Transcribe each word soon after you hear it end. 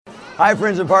Hi,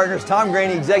 friends and partners. Tom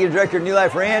Graney, Executive Director of New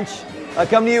Life Ranch,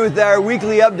 coming to you with our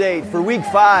weekly update for Week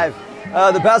 5.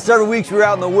 The past several weeks we were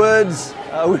out in the woods,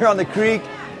 we were on the creek.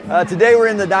 Today we're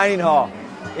in the dining hall,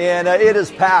 and it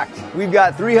is packed. We've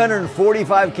got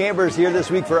 345 campers here this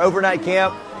week for overnight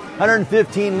camp,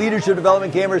 115 leadership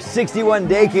development campers, 61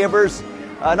 day campers,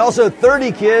 and also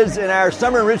 30 kids in our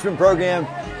summer enrichment program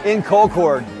in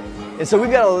Colcord. And so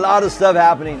we've got a lot of stuff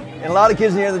happening, and a lot of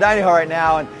kids in here in the dining hall right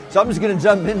now. And so I'm just going to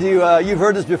jump into, you've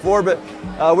heard this before, but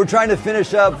we're trying to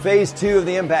finish up phase 2 of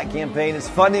the Impact Campaign. It's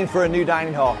funding for a new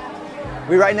dining hall.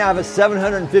 We right now have a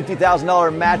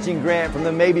 $750,000 matching grant from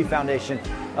the Maybe Foundation.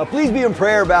 Please be in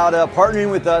prayer about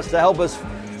partnering with us to help us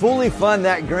fully fund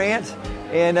that grant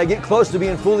and get close to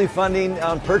being fully funding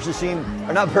on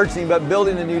but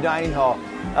building a new dining hall.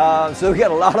 So we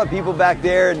got a lot of people back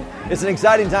there, and it's an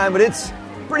exciting time, but it's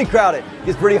pretty crowded. It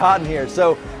gets pretty hot in here.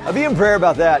 So be in prayer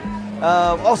about that.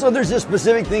 Also, there's just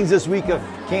specific things this week of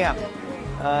camp.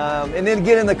 And then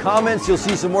again, in the comments, you'll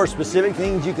see some more specific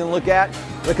things you can look at.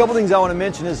 But a couple things I want to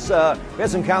mention is we had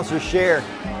some counselors share.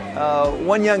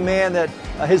 One young man that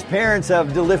his parents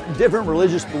have different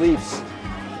religious beliefs.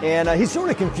 And he's sort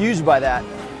of confused by that.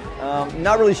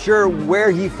 Not really sure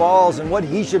where he falls and what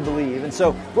he should believe. And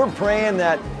so we're praying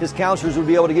that his counselors will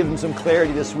be able to give him some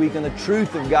clarity this week on the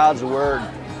truth of God's Word.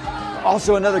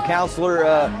 Also, another counselor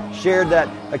shared that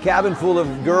a cabin full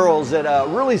of girls, that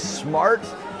really smart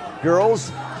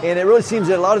girls, and it really seems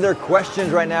that a lot of their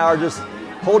questions right now are just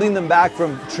holding them back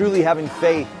from truly having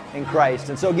faith in Christ.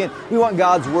 And so again, we want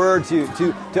God's Word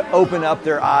to open up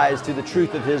their eyes to the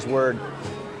truth of His Word.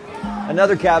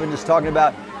 Another cabin just talking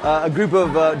about a group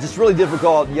of just really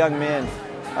difficult young men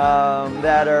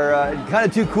that are kind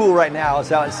of too cool right now, is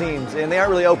how it seems, and they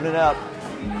aren't really opening up.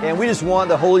 And we just want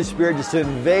the Holy Spirit just to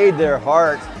invade their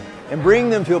heart and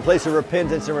bring them to a place of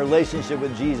repentance and relationship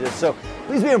with Jesus. So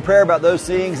please be in prayer about those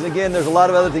things. And again, there's a lot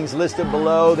of other things listed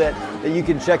below that you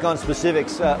can check on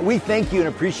specifics. We thank you and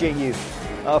appreciate you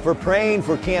for praying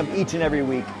for camp each and every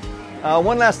week.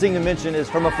 One last thing to mention is,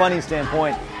 from a funding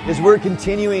standpoint, is we're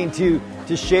continuing to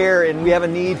share, and we have a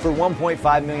need for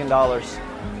 $1.5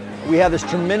 million. We have this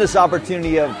tremendous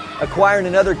opportunity of acquiring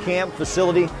another camp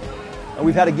facility.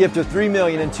 We've had a gift of $3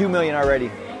 million and $2 million already.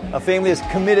 A family has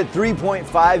committed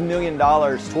 $3.5 million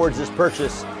towards this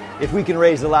purchase if we can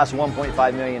raise the last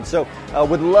 $1.5 million. So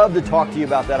would love to talk to you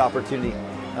about that opportunity.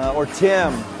 Or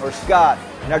Tim or Scott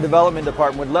in our development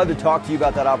department would love to talk to you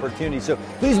about that opportunity. So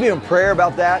please be in prayer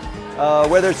about that.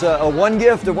 Whether it's a one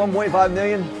gift of $1.5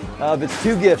 million, if it's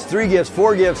 2 gifts, 3 gifts,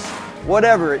 4 gifts,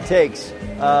 whatever it takes,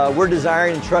 we're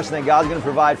desiring and trusting that God's going to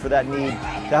provide for that need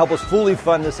to help us fully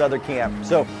fund this other camp.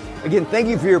 So again, thank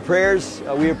you for your prayers.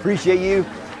 We appreciate you,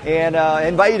 and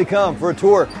invite you to come for a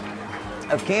tour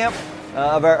of camp,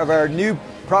 of our new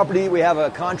property we have a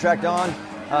contract on.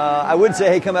 I would say,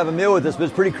 hey, come have a meal with us, but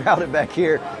it's pretty crowded back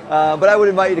here. But I would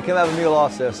invite you to come have a meal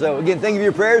also. So again, thank you for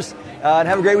your prayers, and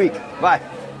have a great week. Bye.